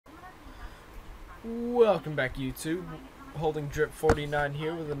Welcome back, YouTube. Holding Drip 49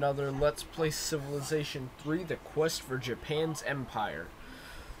 here with another Let's Play Civilization 3, the quest for Japan's empire.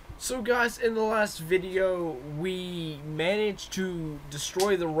 So guys, in the last video we managed to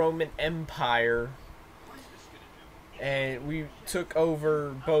destroy the Roman Empire and we took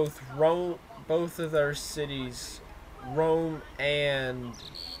over both of their cities, Rome and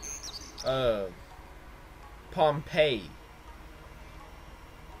Pompeii.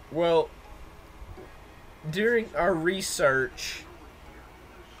 Well, during our research,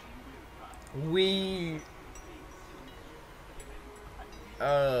 we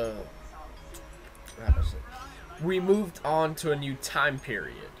moved on to a new time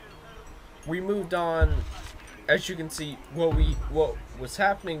period. We moved on, as you can see. What was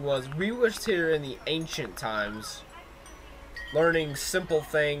happening was we was here in the ancient times, learning simple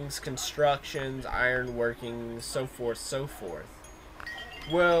things, constructions, iron working, so forth.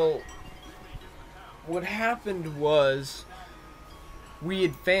 Well, what happened was we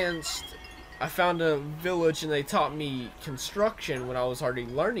advanced. I found a village and they taught me construction when I was already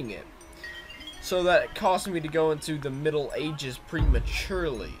learning it. So that caused me to go into the Middle Ages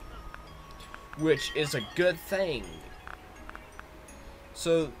prematurely, which is a good thing.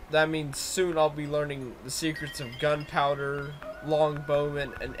 So that means soon I'll be learning the secrets of gunpowder,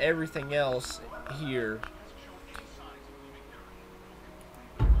 longbowmen, and everything else here.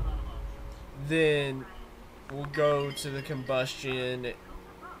 Then we'll go to the combustion,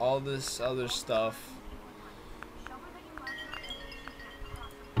 all this other stuff.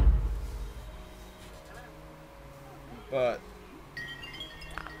 But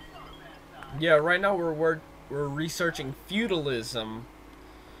yeah, right now we're researching feudalism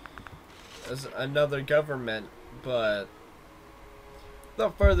as another government. But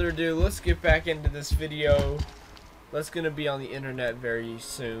without further ado, let's get back into this video. That's gonna be on the internet very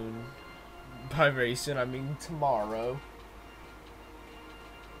soon. By very soon, I mean tomorrow.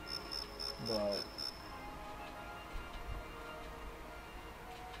 But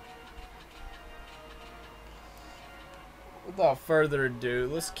without further ado,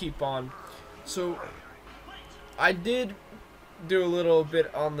 let's keep on. So I did do a little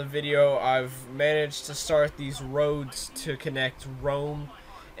bit on the video. I've managed to start these roads to connect Rome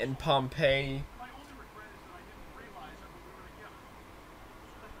and Pompeii.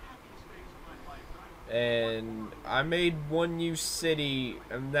 And I made one new city,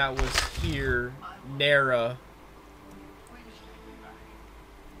 and that was here, Nara.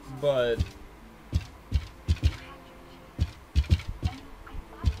 But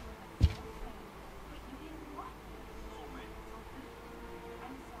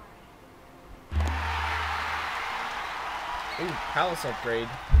ooh, palace upgrade.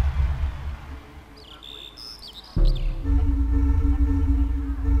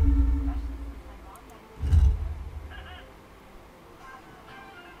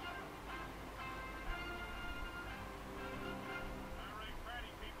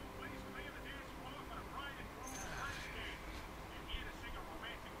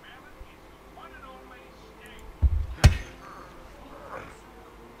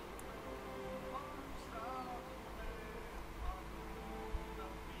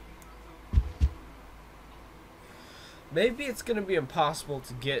 Maybe it's gonna be impossible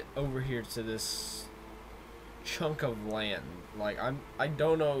to get over here to this chunk of land. Like I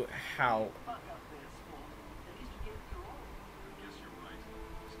don't know how.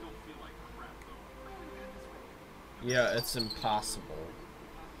 Yeah, it's impossible.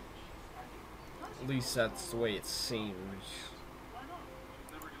 At least that's the way it seems.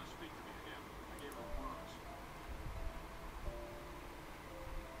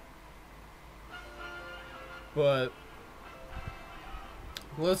 But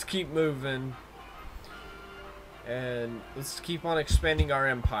let's keep moving, and let's keep on expanding our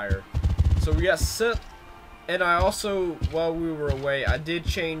empire. So we got set, and I also, while we were away, I did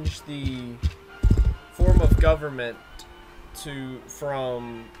change the form of government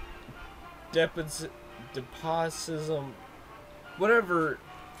from despotism, whatever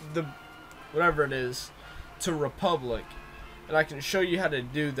it is, to republic, and I can show you how to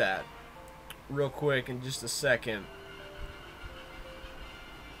do that real quick in just a second.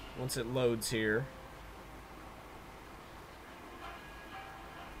 Once it loads here.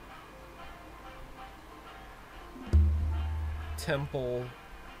 Temple.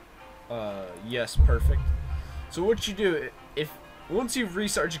 Yes, perfect. So what you do, once you've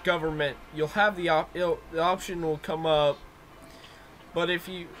researched government, you'll have the option will come up. But if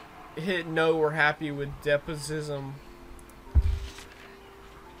you hit no or happy with despotism,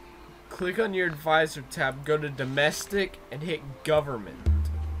 click on your advisor tab, go to domestic, and hit government.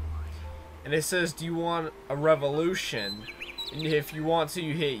 and it says, do you want a revolution? And if you want to,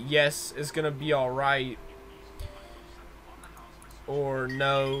 you hit yes, it's gonna be alright, or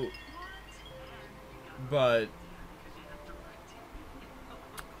no, but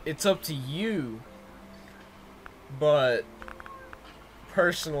it's up to you. But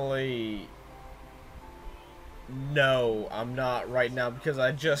personally, no, I'm not right now because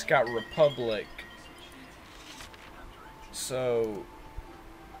I just got Republic. So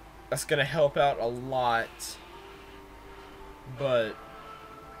that's gonna help out a lot. But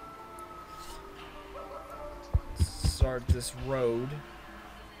start this road.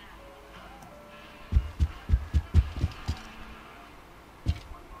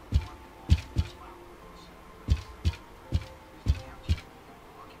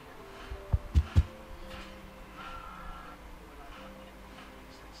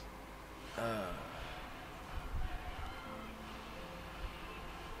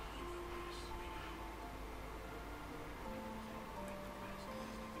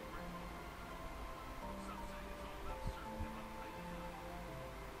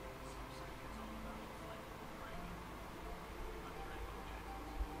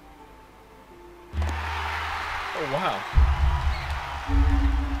 Oh, wow.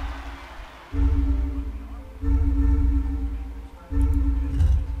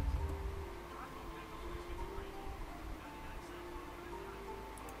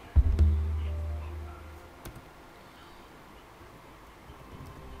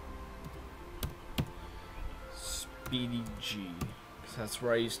 Speedy G. That's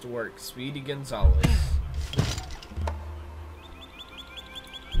where I used to work. Speedy Gonzalez.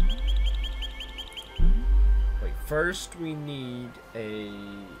 Wait, first we need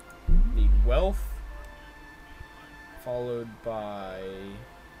wealth, followed by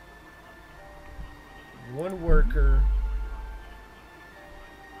one worker,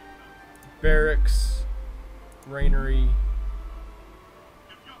 barracks, granary.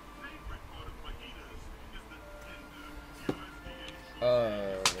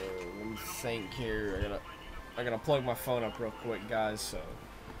 Let me think here. I gotta plug my phone up real quick, guys. So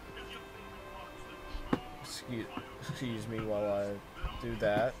excuse me while I do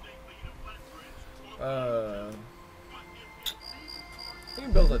that. We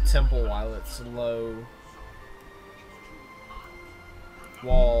can build a temple while it's low.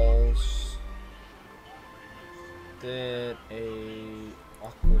 Walls. Then a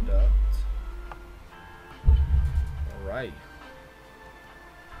aqueduct. All right.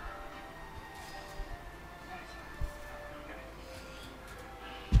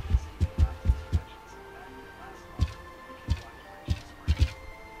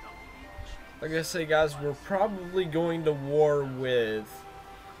 Like I say, guys, we're probably going to war with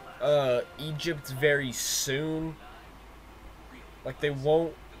Egypt very soon. Like, they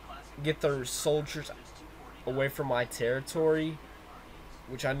won't get their soldiers away from my territory,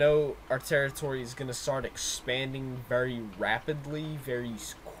 which I know our territory is going to start expanding very rapidly, very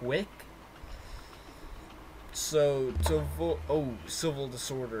quick. So, civil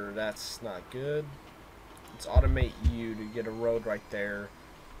disorder, that's not good. Let's automate you to get a road right there.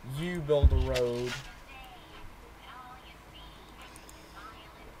 You build a road.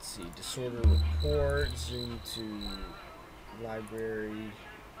 Let's see, disorder report, zoom to library.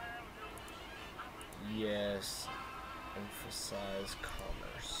 Yes, emphasize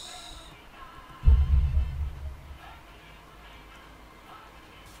commerce.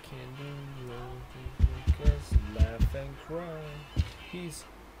 Can do anything, laugh and cry. He's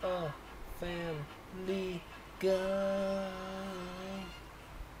a family guy.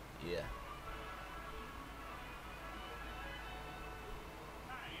 Yeah.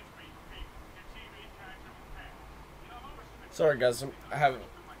 Sorry guys, I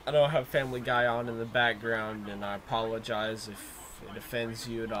know I have Family Guy on in the background, and I apologize if it offends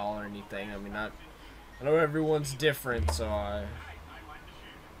you at all or anything. I mean, I know everyone's different, so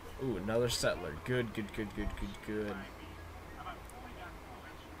ooh, another settler. Good.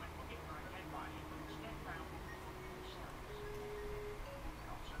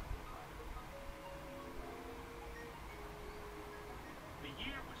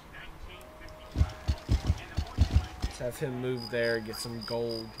 Have him move there, get some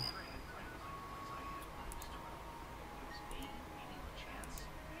gold.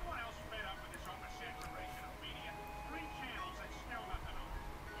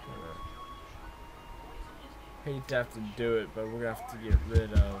 Hate to have to do it, but we're gonna have to get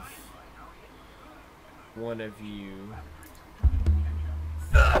rid of one of you.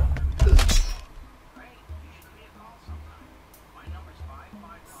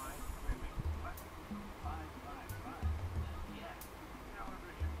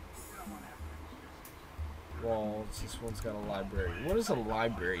 walls. This one's got a library. What does a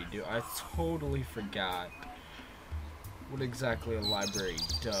library do? I totally forgot what exactly a library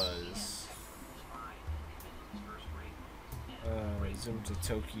does. Zoom to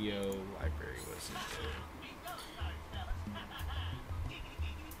Tokyo library. What's it do?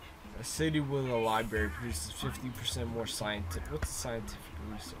 A city with a library produces 50% more scientific. What's scientific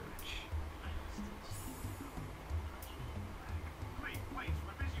research?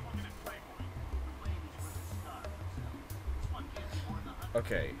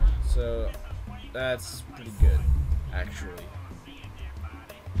 Okay, so that's pretty good, actually.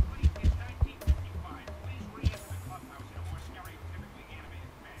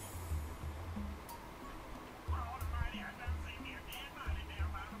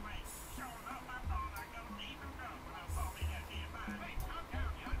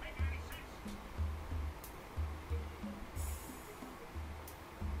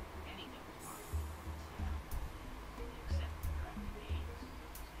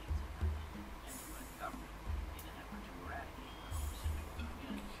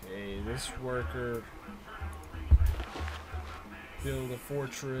 This worker build a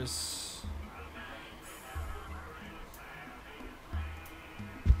fortress.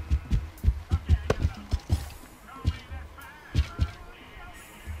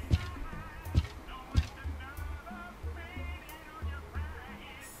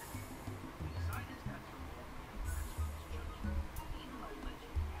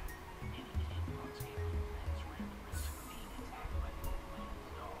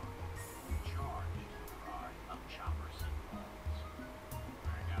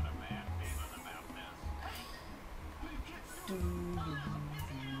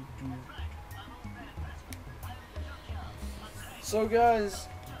 So guys,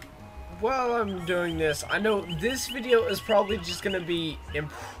 while I'm doing this, I know this video is probably just gonna be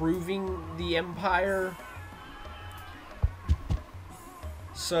improving the empire.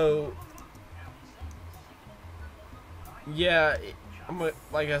 So yeah,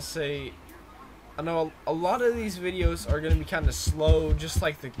 like I say, I know a lot of these videos are gonna be kind of slow, just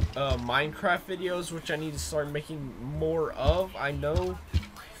like the Minecraft videos, which I need to start making more of, I know.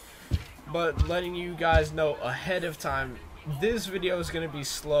 But letting you guys know ahead of time, this video is going to be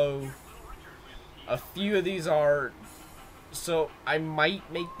slow. A few of these are, so I might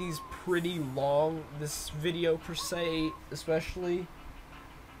make these pretty long, this video per se, especially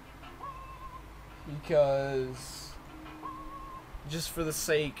because just for the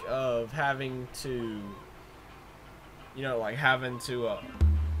sake of having to, you know, like having to ow,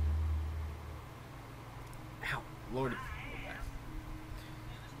 lordy.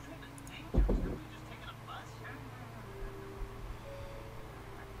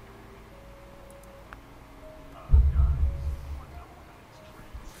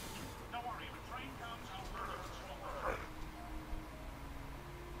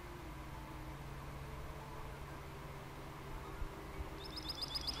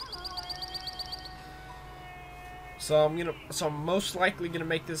 So I'm most likely gonna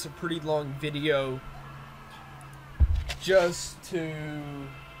make this a pretty long video, just to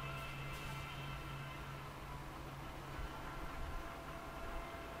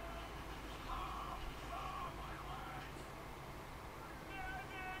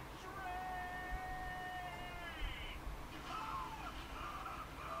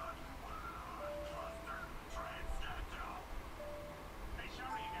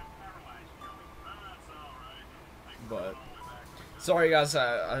but sorry guys,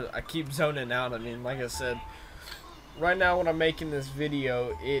 I keep zoning out. I mean, like I said, right now when I'm making this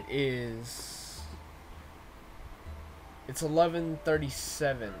video, it's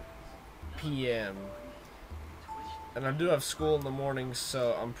 11:37 p.m. and I do have school in the morning,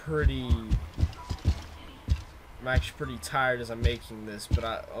 so I'm actually pretty tired as I'm making this, but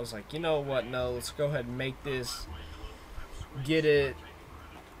I was like, you know what, no, let's go ahead and make this, get it,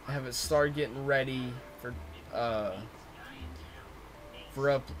 have it start getting ready for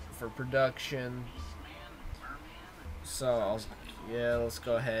production. So I was like, yeah, let's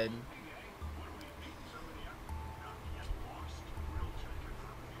go ahead.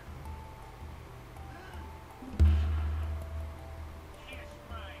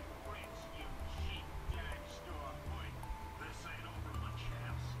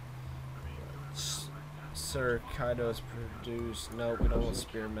 Sir, Kaido's produced. No, we don't want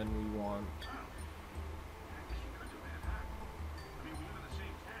spearmen, we want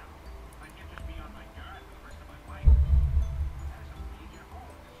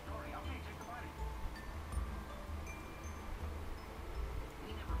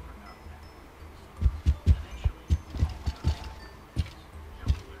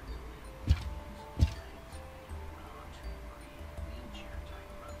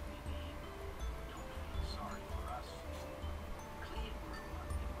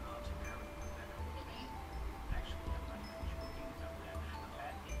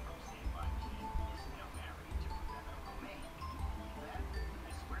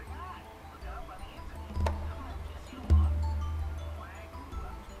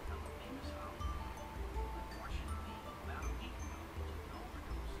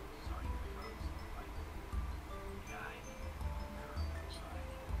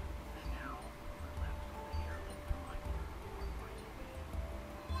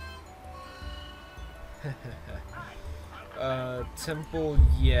Temple,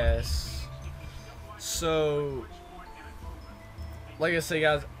 yes. So, like I say,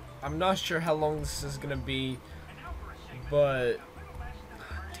 guys, I'm not sure how long this is gonna be, but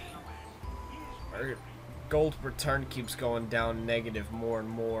our gold return keeps going down negative more and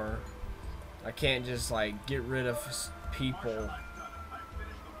more. I can't just like get rid of people.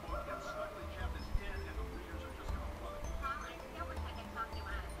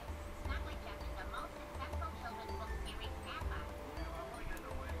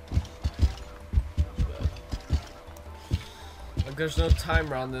 Like, there's no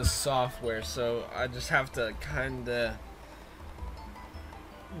timer on this software, so I just have to kinda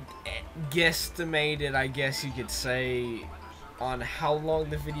guesstimate it, I guess you could say, on how long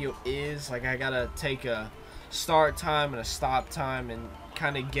the video is. Like, I gotta take a start time and a stop time and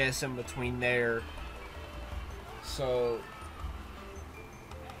kind of guess in between there. So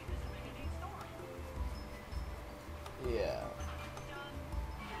yeah,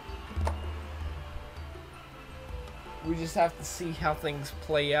 we just have to see how things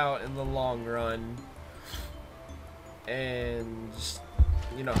play out in the long run and just,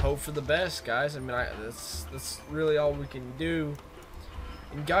 you know, hope for the best, guys. I mean, that's really all we can do.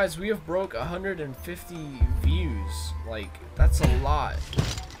 And guys, we have broke 150 views. Like, that's a lot.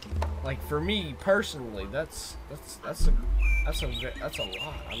 Like, for me personally, that's a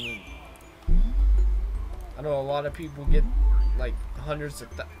lot. I mean, I know a lot of people get like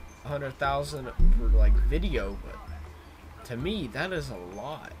 100,000 per like video, but to me that is a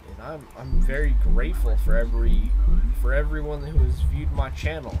lot, and I'm very grateful for everyone who has viewed my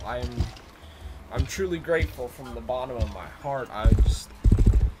channel. I'm truly grateful from the bottom of my heart.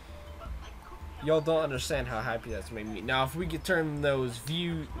 Y'all don't understand how happy that's made me. Now, if we could turn those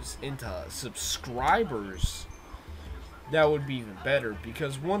views into subscribers, that would be even better,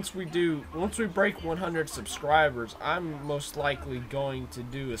 because once we break 100 subscribers, I'm most likely going to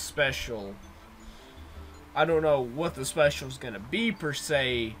do a special. I don't know what the special is going to be per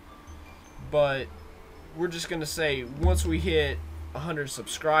se, but we're just going to say once we hit 100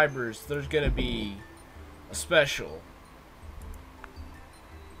 subscribers, there's going to be a special.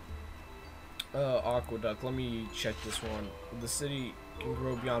 Aqueduct, let me check this one. The city can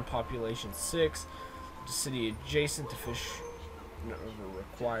grow beyond population 6. The city adjacent to fish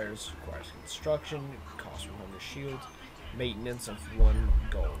requires construction, cost 100 shields, maintenance of 1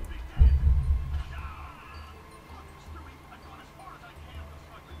 gold.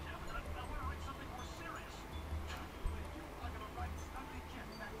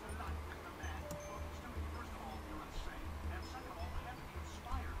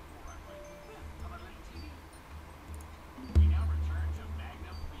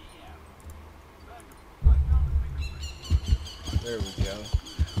 There we go.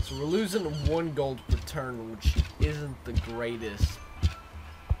 So we're losing 1 gold per turn, which isn't the greatest.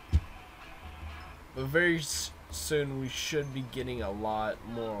 But very soon we should be getting a lot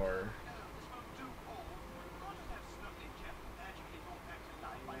more.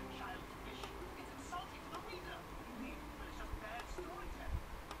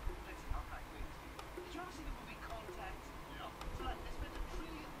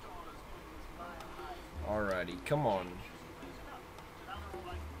 Alrighty, come on.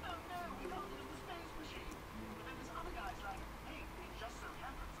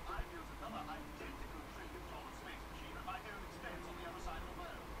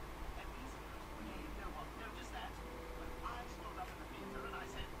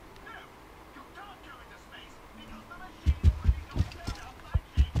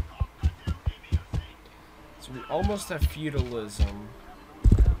 So we almost have feudalism.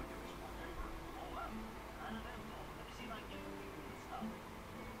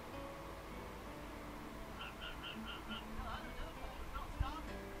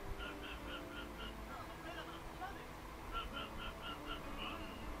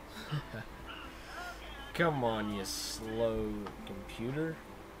 Come on, you slow computer.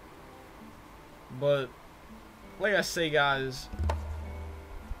 But like I say, guys,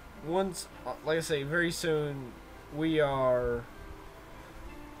 like I say, very soon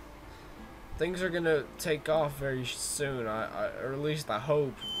things are gonna take off very soon. Or at least I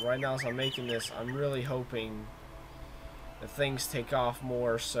hope. Right now, as I'm making this, I'm really hoping that things take off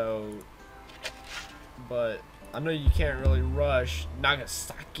more. So, but I know you can't really rush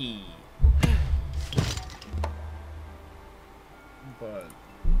Nagasaki. But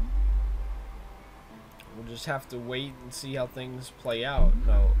we'll just have to wait and see how things play out.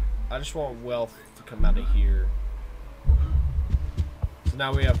 No, I just want wealth to come out of here. So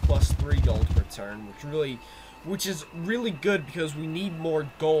now we have +3 gold per turn, which is really good because we need more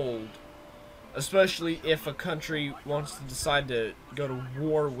gold especially if a country wants to decide to go to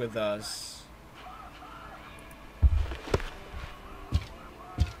war with us.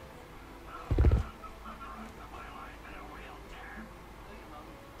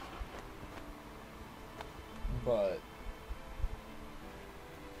 But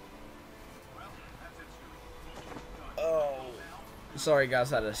oh, sorry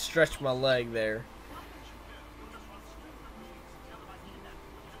guys, I had to stretch my leg there.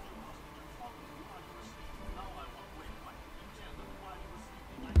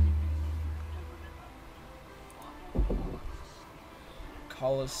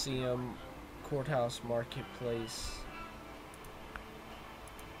 Coliseum, Courthouse, Marketplace.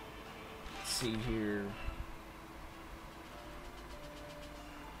 Let's see here.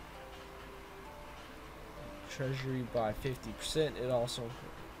 Treasury by 50%. It also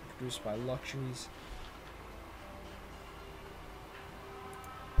produced by luxuries.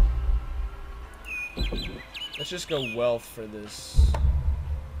 Let's just go wealth for this.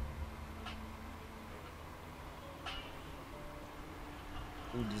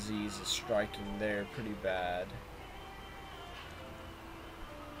 Ooh, disease is striking there pretty bad.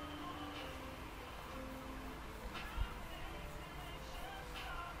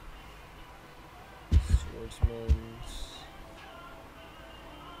 Swordsman's.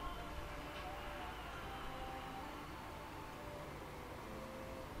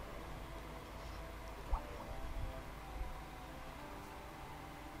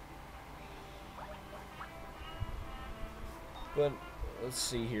 But let's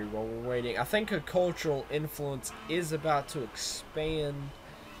see here while we're waiting. I think a cultural influence is about to expand.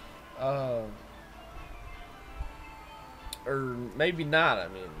 Or maybe not. I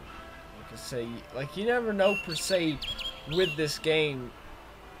mean, like I say, like you never know per se with this game,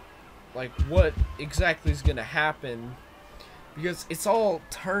 like what exactly is gonna happen, because it's all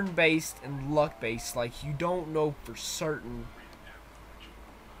turn-based and luck-based. Like you don't know for certain,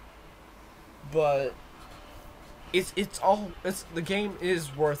 but the game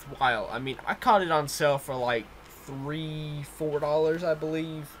is worthwhile. I mean, I caught it on sale for like $3-4, I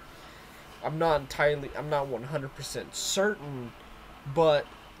believe. I'm not 100% certain, but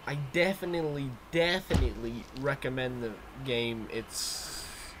I definitely recommend the game. It's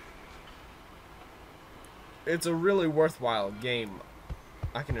a really worthwhile game.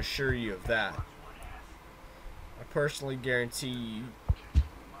 I can assure you of that. I personally guarantee you.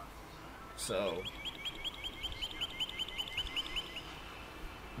 So,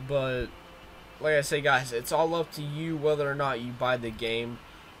 but like I say, guys, it's all up to you whether or not you buy the game.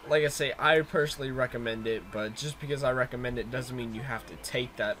 Like I say, I personally recommend it, but just because I recommend it doesn't mean you have to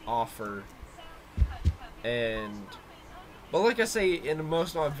take that offer. But like I say in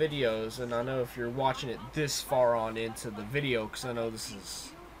most of my videos, and I know if you're watching it this far on into the video, because I know this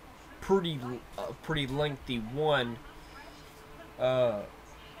is pretty lengthy one.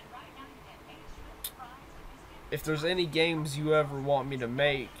 If there's any games you ever want me to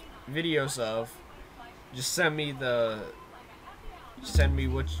make videos of, just send me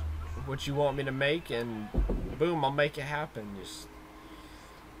what you want me to make, and boom, I'll make it happen.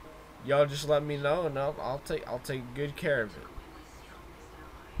 Y'all just let me know, and I'll take good care of it.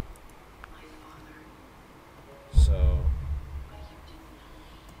 So,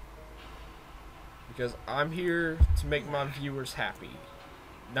 because I'm here to make my viewers happy,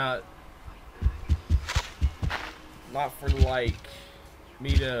 not for like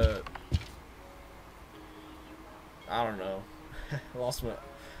me to, I don't know. lost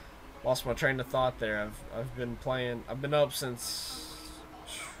my train of thought there. I've been up since,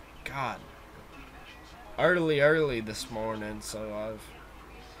 God, early this morning, so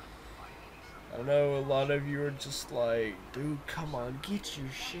I know a lot of you are just like, dude, come on, get your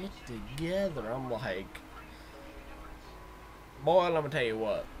shit together. I'm like, boy, let me tell you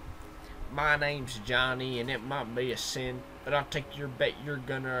what. My name's Johnny, and it might be a sin, but I'll take your bet you're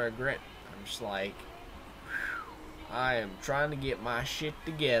gonna regret. I'm just like, I am trying to get my shit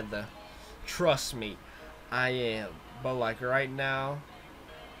together. Trust me, I am. But like right now,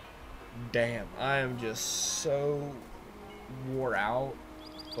 damn, I am just so wore out.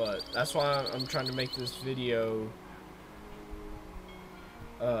 But that's why I'm trying to make this video.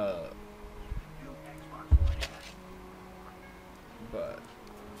 But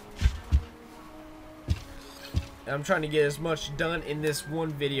I'm trying to get as much done in this one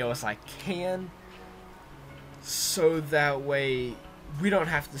video as I can, so that way we don't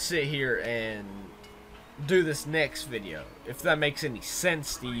have to sit here and do this next video, if that makes any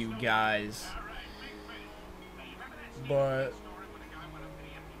sense to you guys. But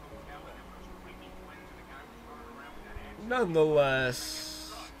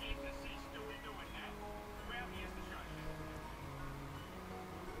nonetheless,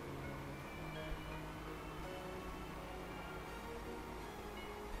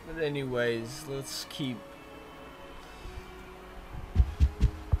 But anyways, let's keep.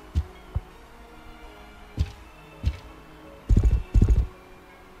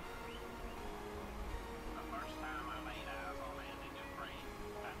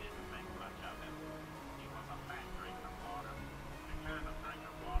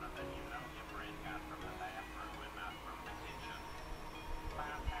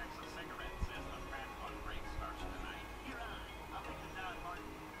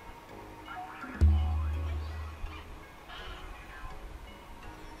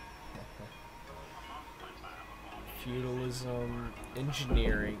 Feudalism,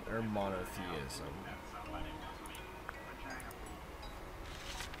 engineering, or monotheism.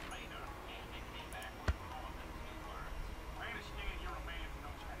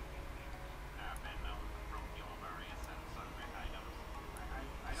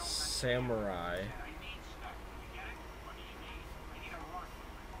 Samurai.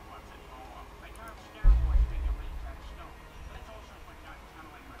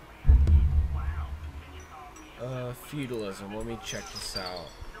 Feudalism. Let me check this out.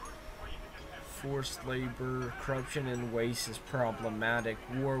 Forced labor, corruption and waste is problematic.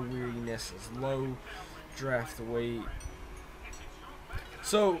 War weariness is low. Draft weight.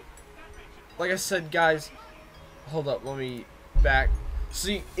 So, like I said, guys, hold up. Let me back.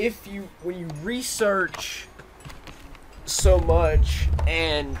 See, when you research so much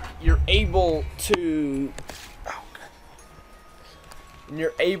and you're able to,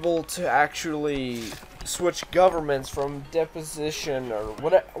 actually switch governments from deposition or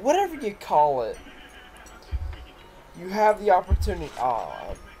whatever you call it, you have the opportunity. Oh,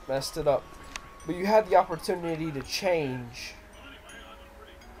 I messed it up. But you have the opportunity to change.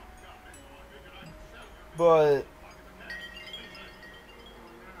 But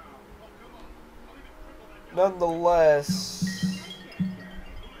nonetheless,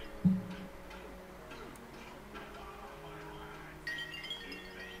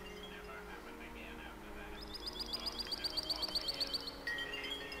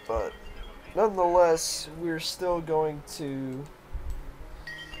 we're still going to,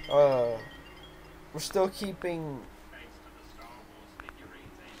 we're still keeping,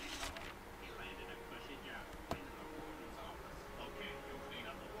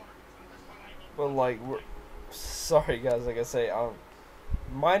 but like, sorry guys, like I say,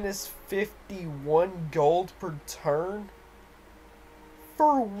 minus 51 gold per turn?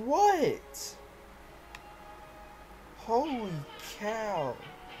 For what? Holy cow.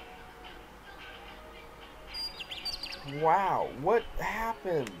 Wow, what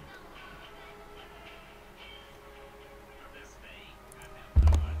happened?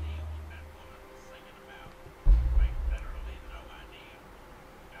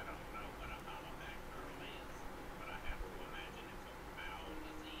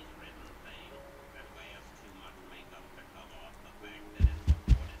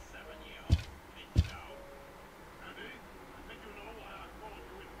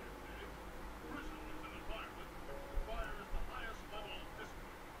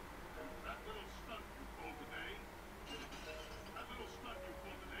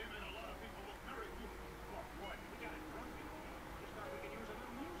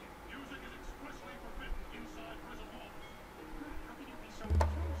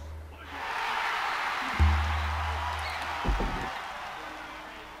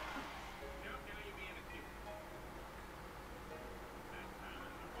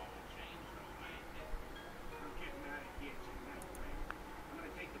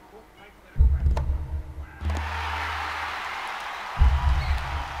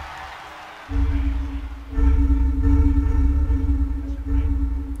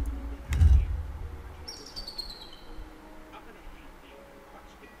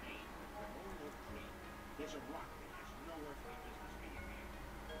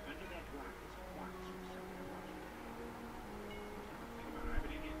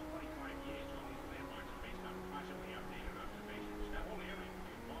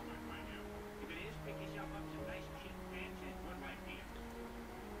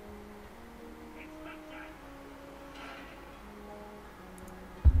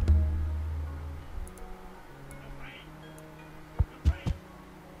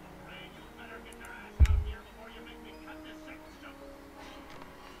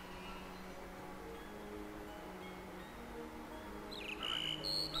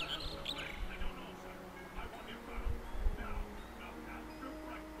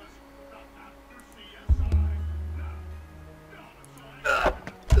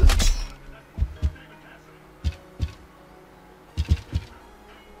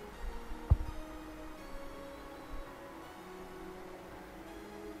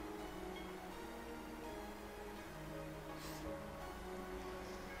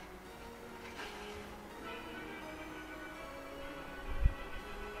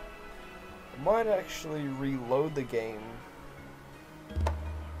 Might actually reload the game.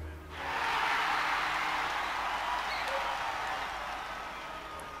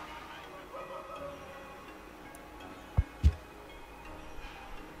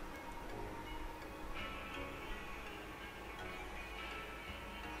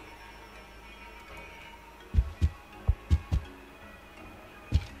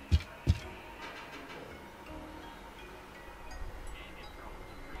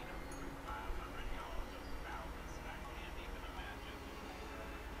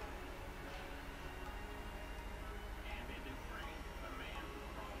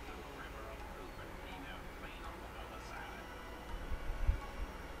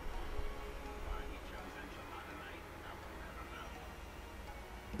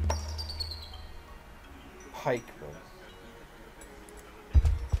 Pikeman.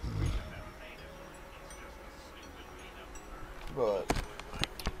 But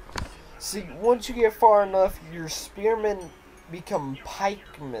see, once you get far enough, your spearmen become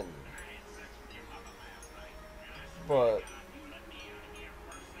pikemen. But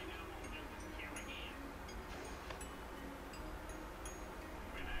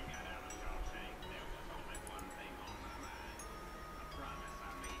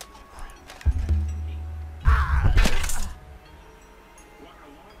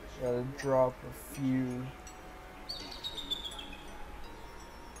gotta drop a few.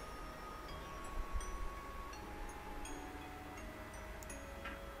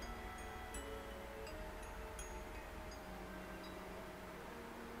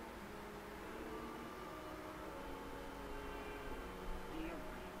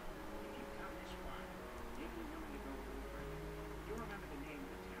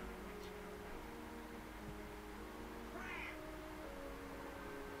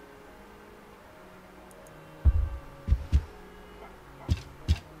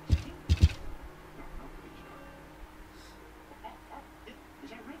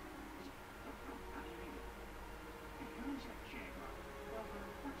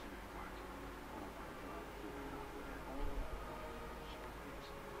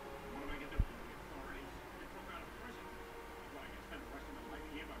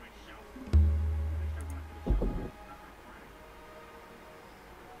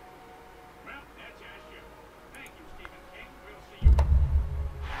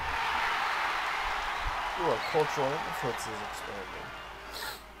 Ooh, cultural influence is expanding.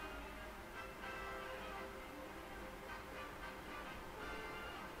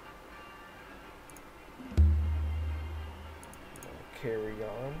 Carry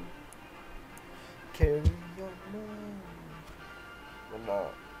on. Carry on. Or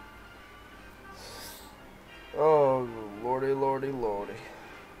not. Oh, lordy, lordy, lordy.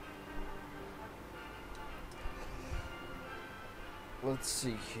 Let's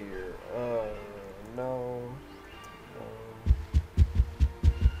see here. No.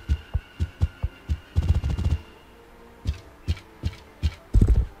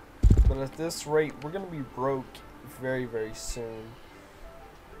 But at this rate, we're gonna be broke very, very soon.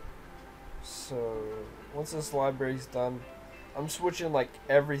 So, once this library's done, I'm switching like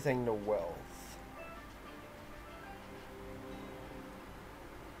everything to wealth.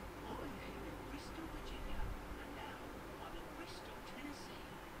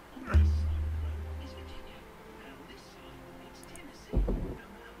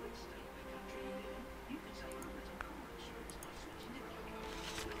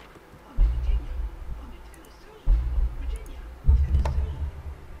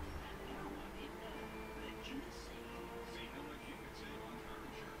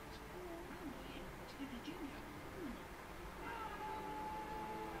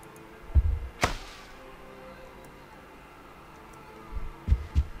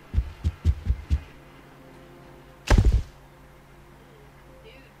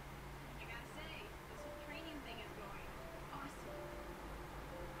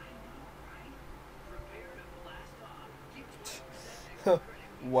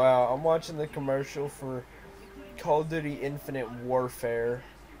 Wow, I'm watching the commercial for Call of Duty Infinite Warfare.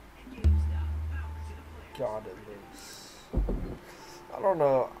 God, it looks... I don't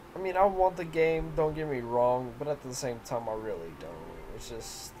know. I mean, I want the game, don't get me wrong, but at the same time, I really don't. It's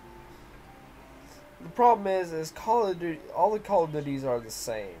just... The problem is Call of Duty, all the Call of Duties are the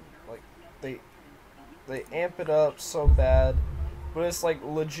same. Like, they amp it up so bad, but it's like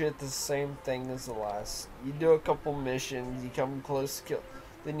legit the same thing as the last. You do a couple missions, you come close to kill...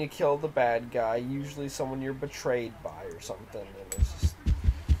 Then you kill the bad guy, usually someone you're betrayed by or something, and it's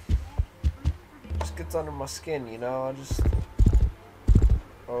just gets under my skin, you know. I just,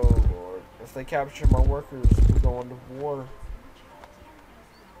 oh Lord, if they capture my workers, we're going to war.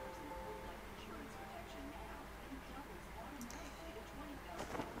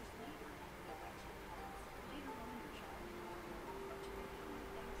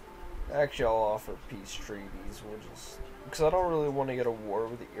 Actually, I'll offer peace treaties. We'll just, because I don't really want to get a war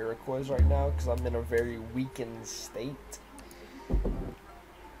with the Iroquois right now, because I'm in a very weakened state.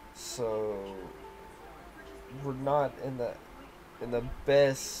 So we're not in the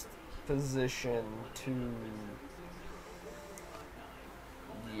best position to,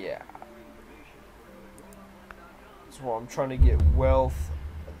 yeah. So I'm trying to get wealth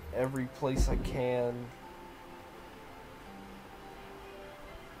in every place I can.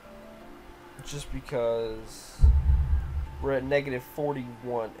 Just because we're at negative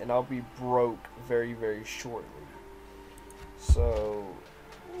 41 and I'll be broke very, very shortly. So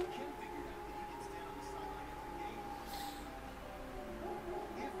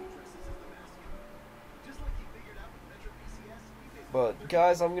but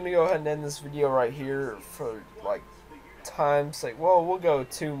guys, I'm gonna go ahead and end this video right here for like time's sake. Well, we'll go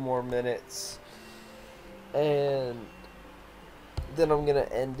 2 more minutes and then I'm gonna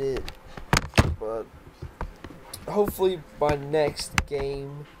end it. But hopefully by next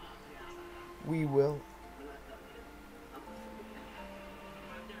game we will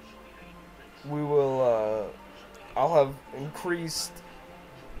I'll have increased,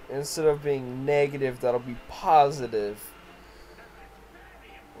 instead of being negative, that'll be positive.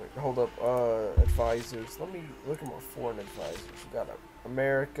 Wait, hold up, advisors. Let me look at my foreign advisors. We got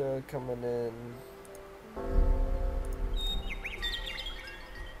America coming in.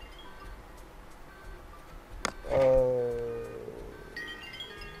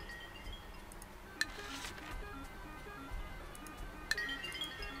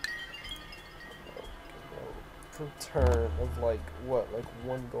 Per turn of like what? Like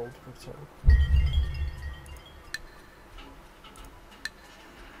 1 gold per turn.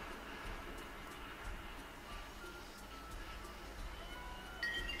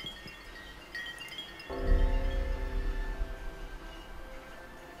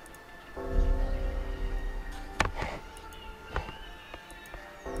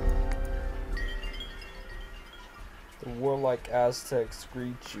 The warlike Aztecs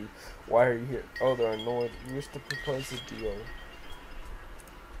greet you. Why are you here? Oh, they're annoyed. You wish to propose a deal.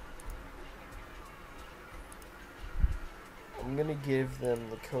 I'm gonna give them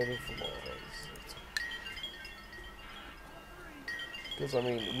the code of laws. Because, I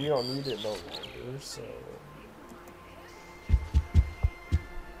mean, we don't need it no longer, so...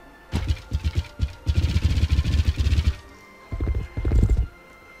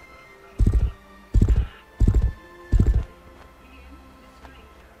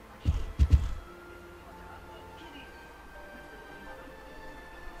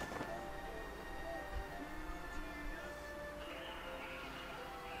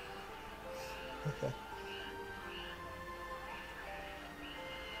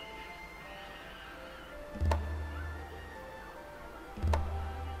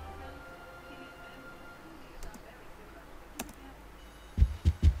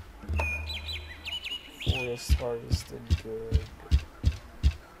 Forest harvested good.